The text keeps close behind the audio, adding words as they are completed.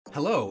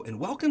Hello and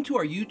welcome to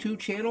our YouTube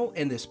channel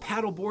and this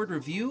paddleboard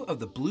review of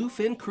the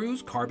Bluefin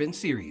Cruise Carbon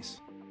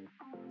series.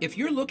 If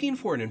you're looking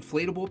for an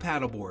inflatable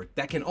paddleboard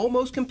that can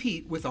almost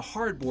compete with a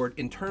hardboard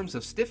in terms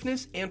of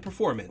stiffness and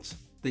performance,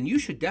 then you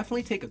should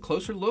definitely take a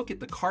closer look at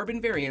the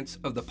carbon variants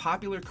of the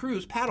popular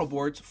cruise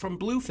paddleboards from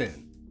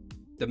Bluefin.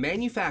 The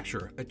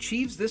manufacturer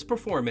achieves this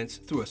performance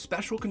through a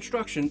special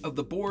construction of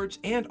the boards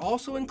and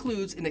also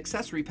includes an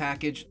accessory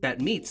package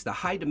that meets the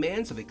high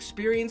demands of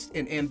experienced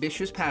and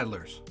ambitious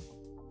paddlers.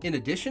 In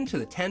addition to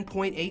the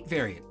 10.8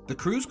 variant, the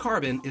Cruise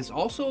Carbon is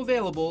also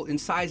available in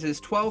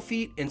sizes 12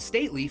 feet and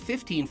stately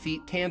 15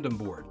 feet tandem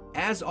board.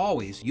 As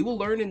always, you will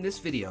learn in this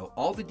video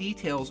all the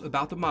details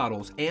about the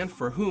models and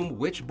for whom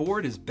which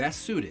board is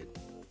best suited.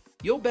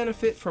 You'll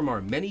benefit from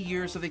our many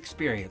years of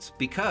experience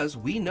because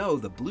we know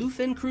the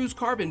Bluefin Cruise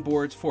Carbon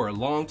boards for a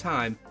long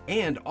time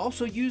and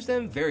also use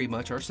them very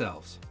much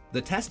ourselves.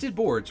 The tested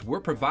boards were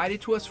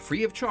provided to us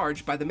free of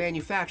charge by the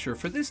manufacturer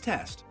for this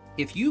test.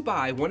 If you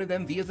buy one of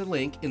them via the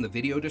link in the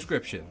video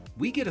description,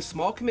 we get a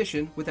small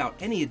commission without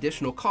any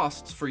additional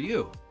costs for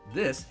you.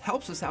 This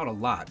helps us out a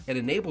lot and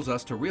enables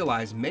us to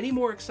realize many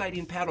more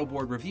exciting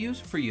paddleboard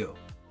reviews for you.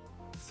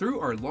 Through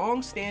our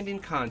long-standing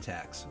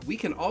contacts, we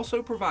can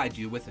also provide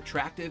you with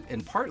attractive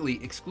and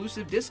partly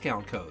exclusive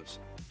discount codes,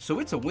 so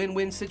it's a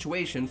win-win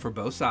situation for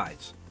both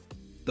sides.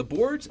 The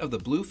boards of the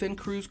Bluefin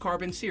Cruise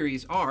Carbon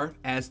series are,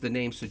 as the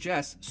name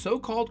suggests,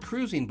 so-called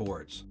cruising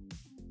boards.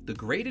 The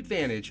great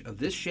advantage of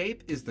this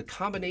shape is the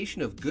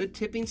combination of good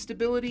tipping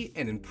stability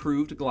and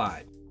improved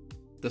glide.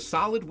 The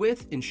solid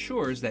width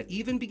ensures that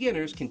even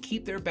beginners can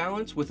keep their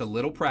balance with a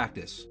little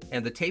practice,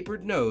 and the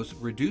tapered nose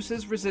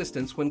reduces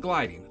resistance when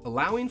gliding,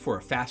 allowing for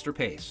a faster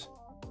pace.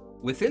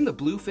 Within the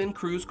Bluefin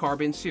Cruise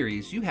Carbon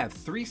series, you have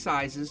three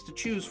sizes to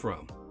choose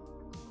from.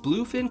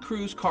 Bluefin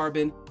Cruise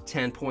Carbon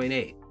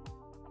 10.8.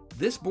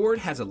 This board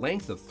has a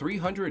length of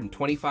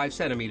 325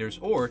 centimeters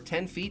or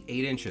 10 feet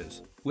 8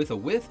 inches, with a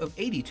width of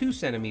 82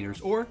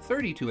 centimeters or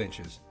 32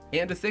 inches,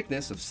 and a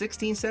thickness of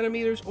 16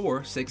 centimeters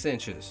or 6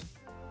 inches.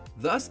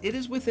 Thus, it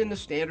is within the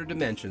standard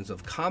dimensions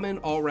of common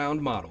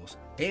all-round models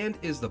and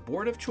is the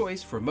board of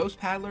choice for most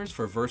paddlers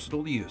for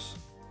versatile use.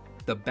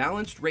 The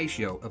balanced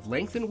ratio of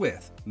length and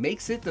width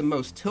makes it the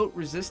most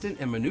tilt-resistant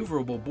and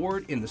maneuverable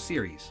board in the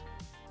series.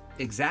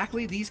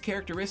 Exactly these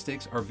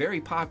characteristics are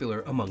very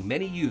popular among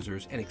many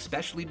users and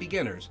especially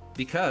beginners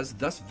because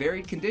thus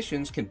varied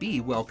conditions can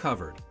be well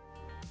covered.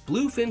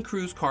 Bluefin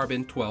Cruise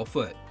Carbon 12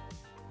 foot.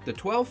 The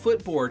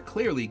 12-foot board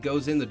clearly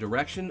goes in the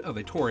direction of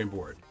a touring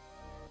board.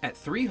 At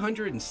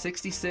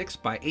 366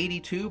 by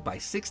 82 by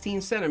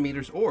 16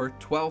 centimeters or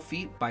 12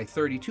 feet by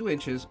 32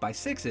 inches by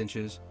 6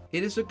 inches,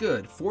 it is a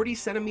good 40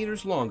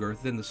 centimeters longer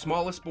than the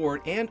smallest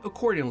board and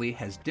accordingly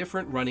has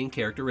different running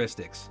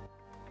characteristics.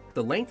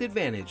 The length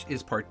advantage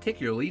is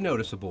particularly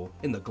noticeable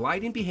in the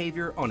gliding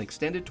behavior on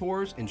extended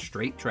tours and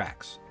straight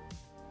tracks.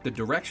 The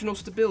directional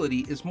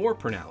stability is more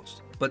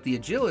pronounced, but the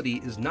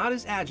agility is not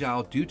as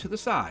agile due to the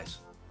size.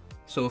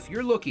 So if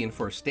you're looking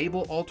for a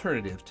stable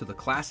alternative to the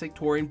classic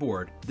touring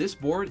board, this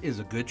board is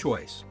a good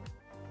choice.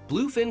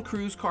 Bluefin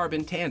Cruise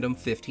Carbon Tandem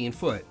 15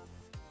 foot.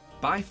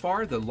 By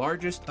far the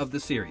largest of the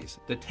series,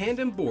 the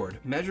tandem board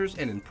measures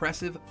an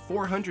impressive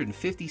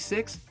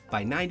 456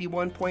 by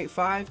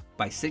 91.5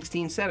 by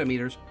 16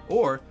 centimeters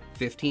or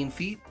 15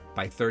 feet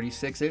by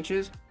 36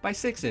 inches by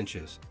 6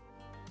 inches.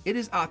 It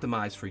is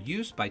optimized for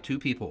use by two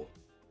people.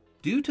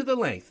 Due to the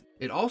length,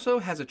 it also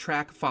has a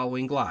track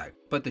following glide,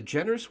 but the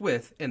generous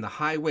width and the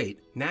high weight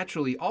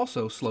naturally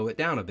also slow it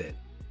down a bit.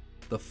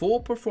 The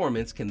full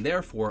performance can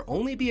therefore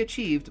only be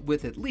achieved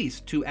with at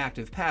least two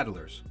active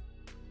paddlers.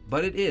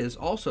 But it is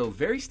also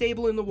very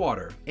stable in the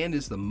water and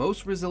is the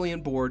most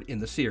resilient board in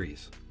the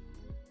series.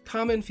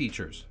 Common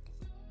features.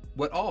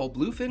 What all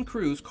Bluefin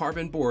Cruise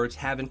Carbon boards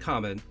have in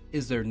common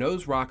is their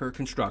nose rocker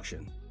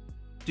construction.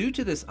 Due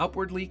to this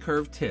upwardly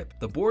curved tip,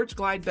 the boards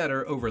glide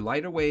better over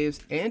lighter waves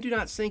and do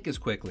not sink as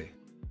quickly.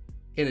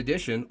 In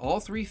addition, all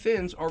three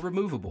fins are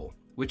removable,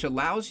 which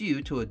allows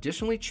you to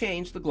additionally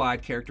change the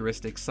glide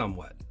characteristics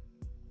somewhat.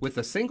 With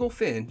a single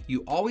fin,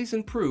 you always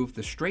improve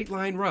the straight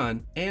line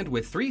run, and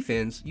with three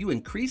fins, you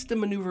increase the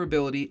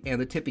maneuverability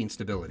and the tipping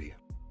stability.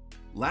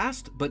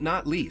 Last but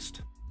not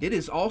least, it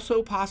is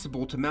also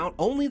possible to mount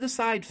only the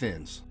side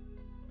fins.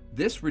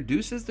 This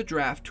reduces the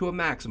draft to a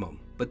maximum,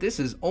 but this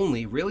is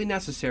only really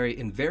necessary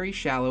in very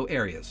shallow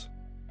areas.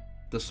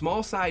 The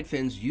small side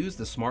fins use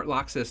the smart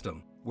lock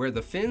system, where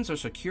the fins are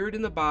secured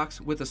in the box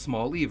with a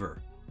small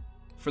lever.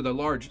 For the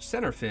large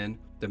center fin,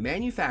 the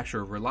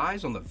manufacturer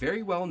relies on the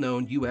very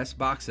well-known US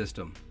box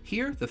system.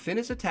 Here, the fin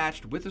is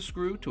attached with a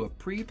screw to a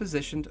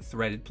pre-positioned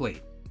threaded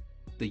plate.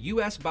 The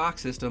US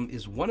box system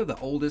is one of the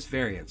oldest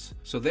variants,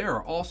 so there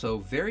are also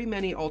very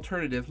many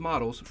alternative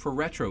models for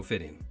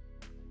retrofitting.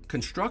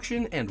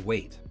 Construction and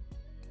weight.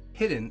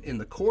 Hidden in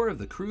the core of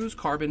the Cruise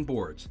Carbon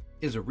boards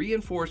is a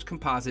reinforced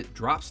composite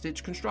drop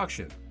stitch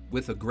construction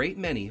with a great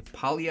many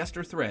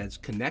polyester threads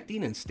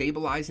connecting and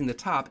stabilizing the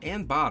top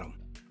and bottom.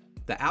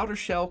 The outer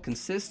shell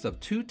consists of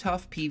two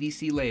tough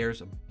PVC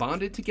layers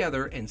bonded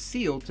together and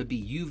sealed to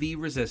be UV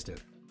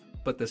resistant.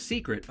 But the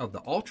secret of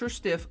the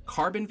ultra-stiff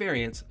carbon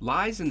variants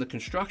lies in the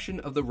construction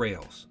of the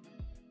rails.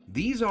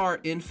 These are,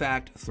 in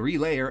fact,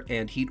 3-layer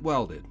and heat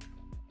welded.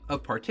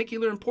 Of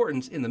particular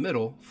importance in the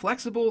middle,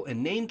 flexible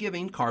and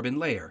name-giving carbon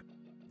layer.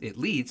 It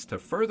leads to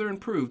further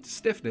improved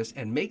stiffness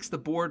and makes the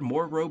board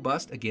more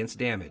robust against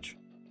damage.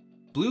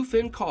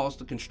 Bluefin calls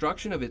the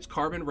construction of its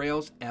carbon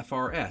rails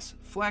FRS,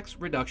 Flex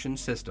Reduction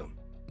System.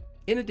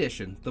 In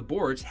addition, the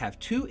boards have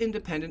 2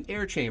 independent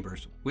air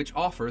chambers, which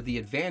offer the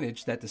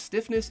advantage that the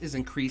stiffness is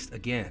increased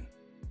again.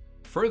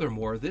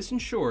 Furthermore, this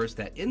ensures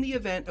that in the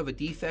event of a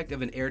defect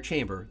of an air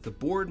chamber, the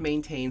board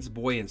maintains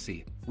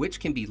buoyancy, which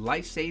can be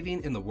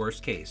life-saving in the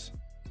worst case.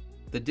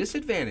 The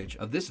disadvantage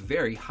of this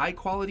very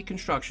high-quality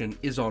construction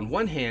is on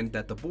one hand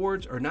that the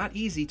boards are not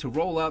easy to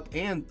roll up,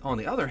 and on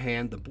the other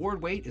hand, the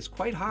board weight is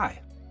quite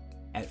high.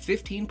 At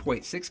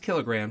 15.6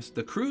 kilograms,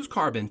 the Cruise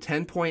Carbon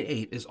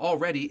 10.8 is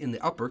already in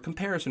the upper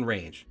comparison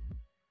range.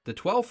 The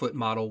 12-foot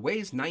model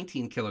weighs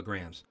 19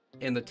 kilograms,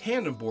 and the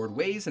tandem board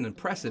weighs an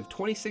impressive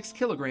 26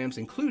 kilograms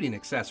including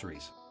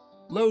accessories.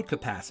 Load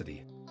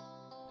capacity.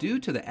 Due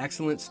to the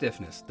excellent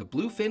stiffness, the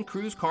Bluefin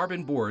Cruise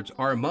Carbon boards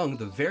are among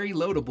the very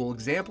loadable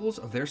examples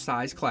of their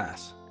size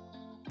class.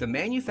 The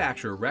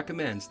manufacturer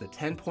recommends the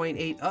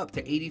 10.8 up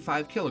to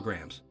 85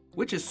 kilograms,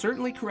 which is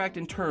certainly correct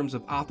in terms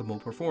of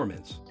optimal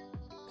performance.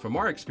 From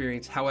our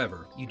experience,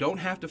 however, you don't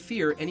have to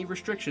fear any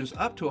restrictions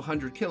up to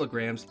 100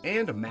 kilograms,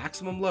 and a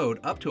maximum load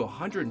up to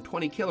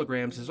 120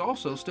 kilograms is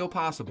also still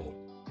possible.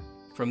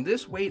 From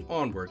this weight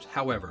onwards,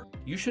 however,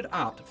 you should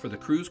opt for the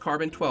Cruise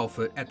Carbon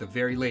 12-foot at the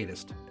very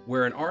latest,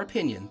 where in our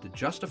opinion, the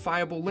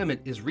justifiable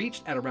limit is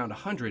reached at around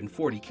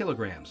 140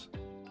 kilograms.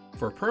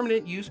 For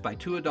permanent use by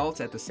 2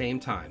 adults at the same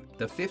time,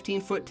 the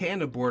 15-foot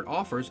tandem board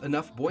offers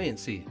enough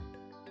buoyancy.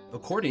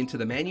 According to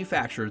the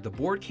manufacturer, the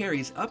board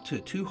carries up to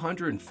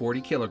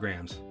 240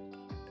 kilograms.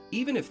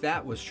 Even if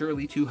that was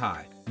surely too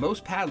high,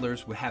 most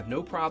paddlers would have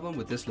no problem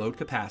with this load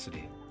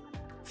capacity.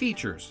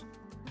 Features.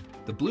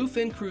 The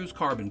Bluefin Cruise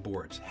Carbon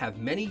boards have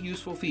many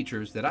useful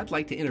features that I'd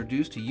like to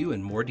introduce to you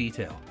in more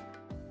detail.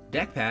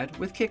 Deck pad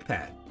with kick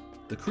pad.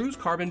 The Cruise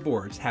Carbon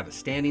boards have a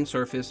standing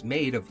surface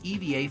made of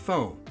EVA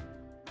foam.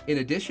 In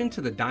addition to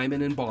the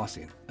diamond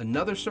embossing,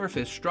 another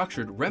surface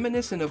structured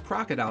reminiscent of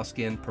crocodile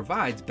skin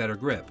provides better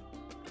grip.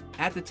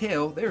 At the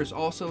tail, there is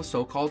also a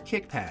so-called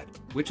kick pad,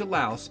 which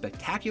allows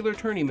spectacular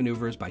turning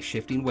maneuvers by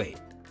shifting weight.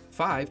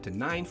 5 to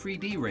 9 free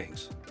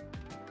D-rings.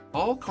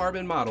 All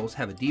carbon models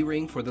have a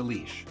D-ring for the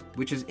leash,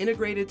 which is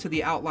integrated to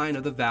the outline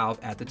of the valve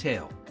at the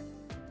tail.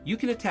 You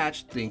can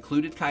attach the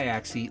included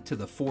kayak seat to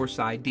the 4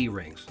 side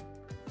D-rings.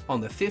 On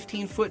the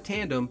 15-foot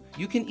tandem,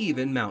 you can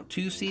even mount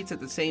 2 seats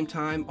at the same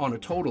time on a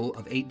total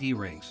of 8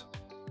 D-rings.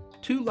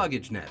 2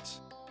 luggage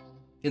nets.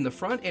 In the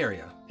front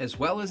area, as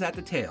well as at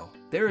the tail,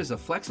 there is a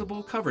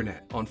flexible cover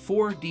net on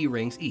 4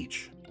 D-rings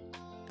each.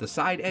 The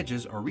side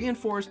edges are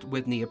reinforced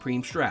with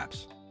neoprene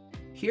straps.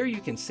 Here you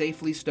can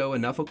safely stow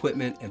enough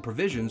equipment and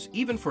provisions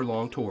even for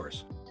long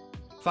tours.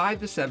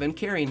 5 to 7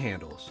 carrying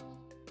handles.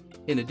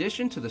 In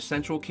addition to the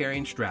central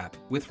carrying strap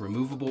with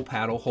removable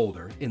paddle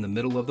holder in the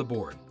middle of the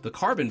board, the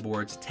carbon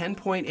boards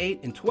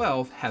 10.8 and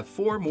 12 have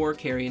 4 more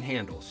carrying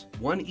handles,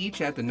 1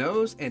 each at the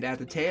nose and at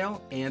the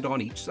tail and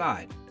on each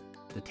side.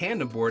 The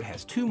tandem board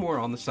has 2 more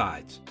on the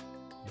sides.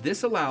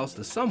 This allows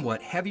the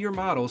somewhat heavier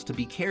models to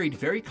be carried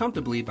very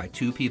comfortably by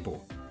 2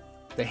 people.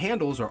 The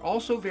handles are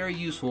also very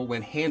useful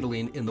when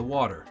handling in the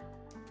water.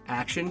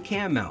 Action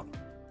cam mount.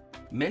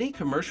 Many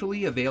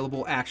commercially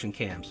available action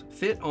cams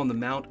fit on the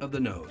mount of the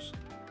nose,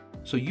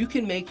 so you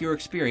can make your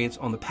experience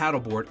on the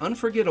paddleboard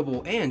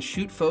unforgettable and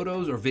shoot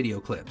photos or video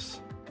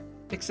clips.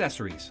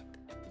 Accessories.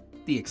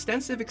 The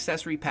extensive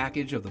accessory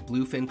package of the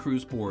Bluefin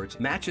Cruise boards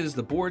matches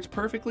the boards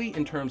perfectly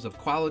in terms of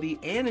quality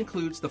and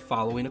includes the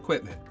following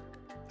equipment.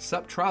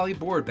 SUP trolley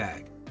board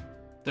bag.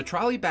 The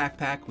trolley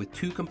backpack with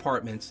 2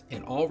 compartments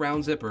and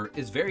all-round zipper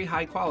is very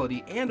high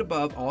quality and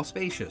above all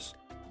spacious.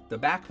 The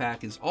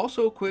backpack is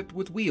also equipped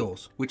with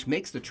wheels, which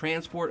makes the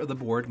transport of the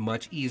board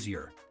much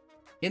easier.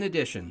 In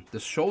addition, the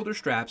shoulder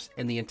straps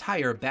and the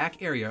entire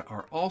back area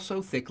are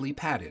also thickly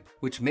padded,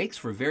 which makes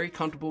for very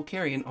comfortable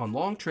carrying on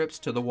long trips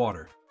to the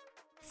water.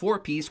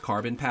 4-piece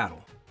carbon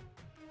paddle.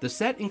 The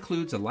set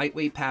includes a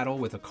lightweight paddle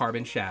with a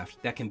carbon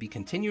shaft that can be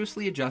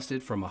continuously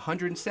adjusted from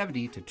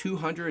 170 to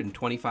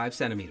 225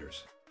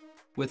 centimeters.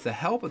 With the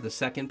help of the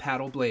second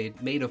paddle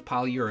blade made of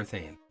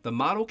polyurethane, the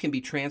model can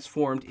be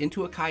transformed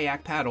into a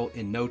kayak paddle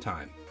in no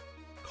time.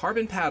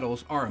 Carbon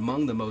paddles are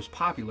among the most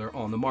popular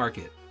on the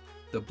market.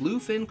 The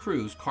Bluefin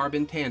Cruise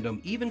Carbon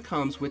Tandem even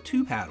comes with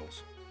 2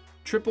 paddles.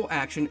 Triple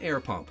action air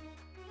pump.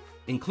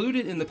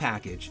 Included in the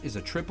package is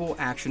a triple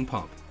action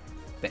pump.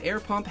 The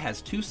air pump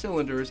has 2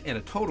 cylinders and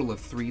a total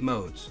of 3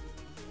 modes.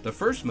 The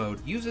first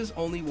mode uses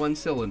only 1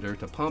 cylinder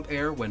to pump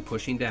air when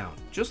pushing down,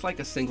 just like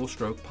a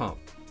single-stroke pump.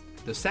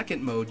 The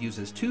second mode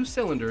uses 2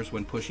 cylinders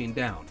when pushing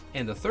down,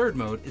 and the third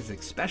mode is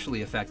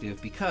especially effective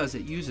because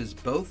it uses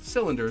both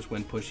cylinders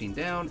when pushing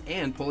down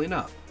and pulling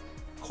up.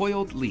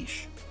 Coiled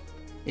leash.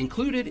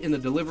 Included in the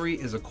delivery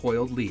is a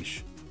coiled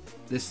leash.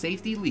 This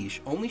safety leash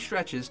only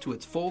stretches to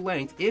its full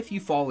length if you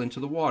fall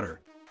into the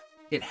water.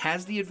 It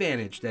has the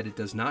advantage that it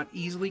does not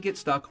easily get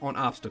stuck on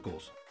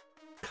obstacles.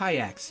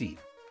 Kayak seat.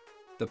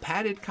 The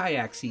padded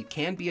kayak seat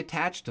can be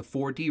attached to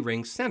 4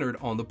 D-rings centered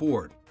on the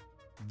board.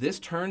 This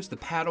turns the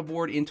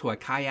paddleboard into a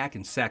kayak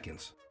in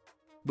seconds.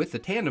 With the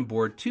tandem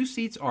board, 2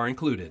 seats are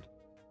included.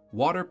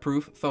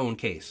 Waterproof phone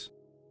case.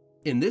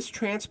 In this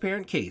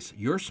transparent case,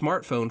 your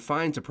smartphone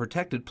finds a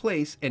protected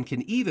place and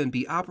can even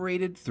be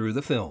operated through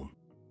the film.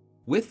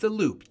 With the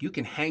loop, you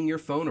can hang your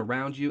phone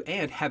around you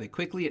and have it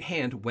quickly at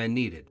hand when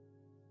needed.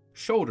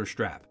 Shoulder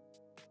strap.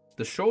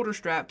 The shoulder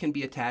strap can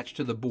be attached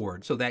to the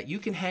board so that you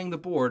can hang the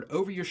board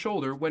over your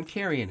shoulder when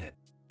carrying it.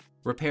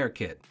 Repair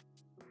kit.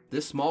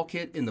 This small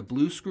kit in the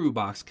blue screw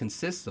box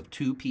consists of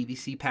 2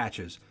 PVC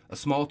patches, a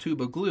small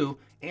tube of glue,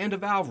 and a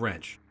valve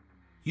wrench.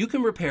 You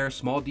can repair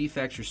small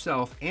defects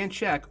yourself and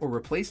check or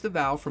replace the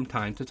valve from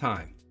time to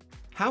time.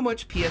 How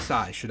much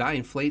PSI should I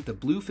inflate the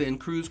Bluefin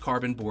Cruise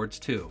Carbon boards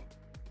to?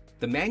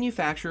 The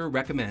manufacturer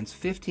recommends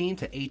 15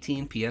 to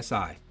 18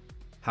 PSI.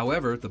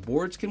 However, the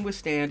boards can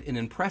withstand an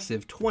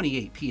impressive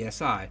 28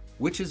 PSI,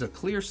 which is a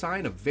clear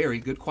sign of very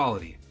good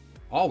quality.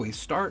 Always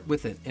start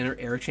with an inner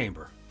air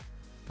chamber.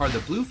 Are the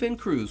Bluefin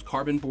Cruise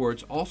Carbon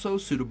boards also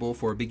suitable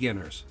for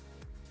beginners?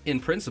 In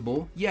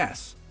principle,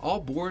 yes. All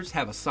boards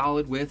have a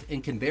solid width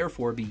and can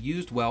therefore be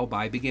used well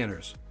by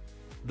beginners.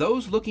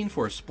 Those looking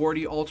for a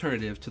sporty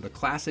alternative to the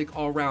classic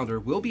all-rounder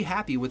will be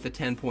happy with the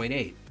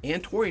 10.8,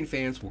 and touring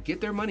fans will get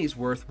their money's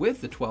worth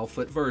with the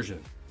 12-foot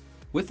version.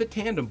 With the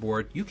tandem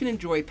board, you can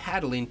enjoy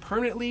paddling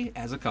permanently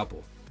as a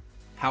couple.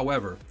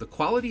 However, the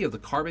quality of the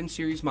Carbon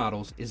series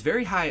models is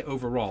very high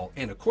overall,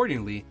 and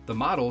accordingly, the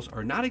models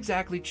are not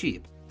exactly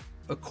cheap.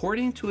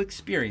 According to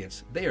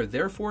experience, they are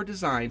therefore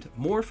designed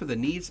more for the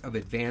needs of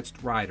advanced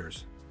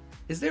riders.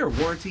 Is there a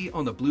warranty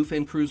on the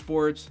Bluefin Cruise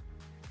boards?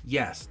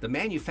 Yes, the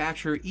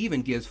manufacturer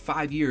even gives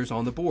 5 years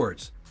on the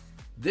boards.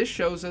 This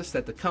shows us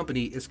that the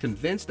company is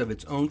convinced of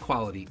its own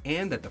quality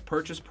and that the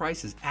purchase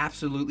price is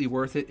absolutely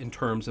worth it in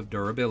terms of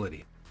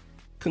durability.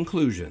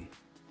 Conclusion.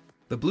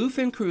 The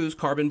Bluefin Cruise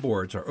Carbon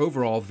boards are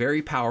overall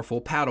very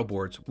powerful paddle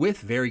boards with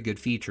very good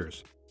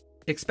features.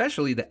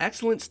 Especially the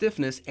excellent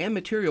stiffness and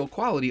material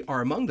quality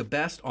are among the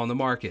best on the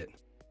market.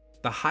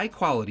 The high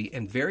quality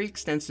and very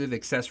extensive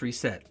accessory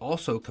set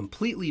also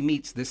completely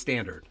meets this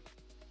standard.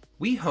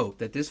 We hope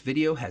that this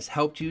video has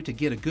helped you to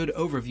get a good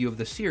overview of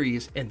the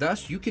series and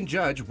thus you can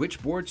judge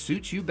which board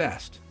suits you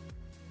best.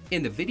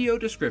 In the video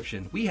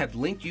description, we have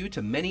linked you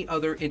to many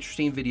other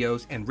interesting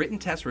videos and written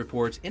test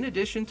reports in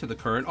addition to the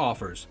current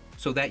offers,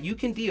 so that you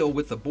can deal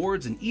with the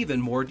boards in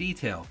even more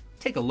detail.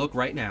 Take a look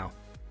right now.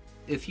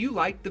 If you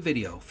liked the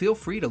video, feel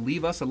free to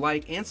leave us a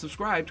like and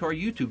subscribe to our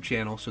YouTube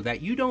channel so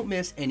that you don't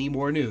miss any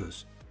more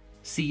news.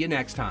 See you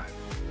next time.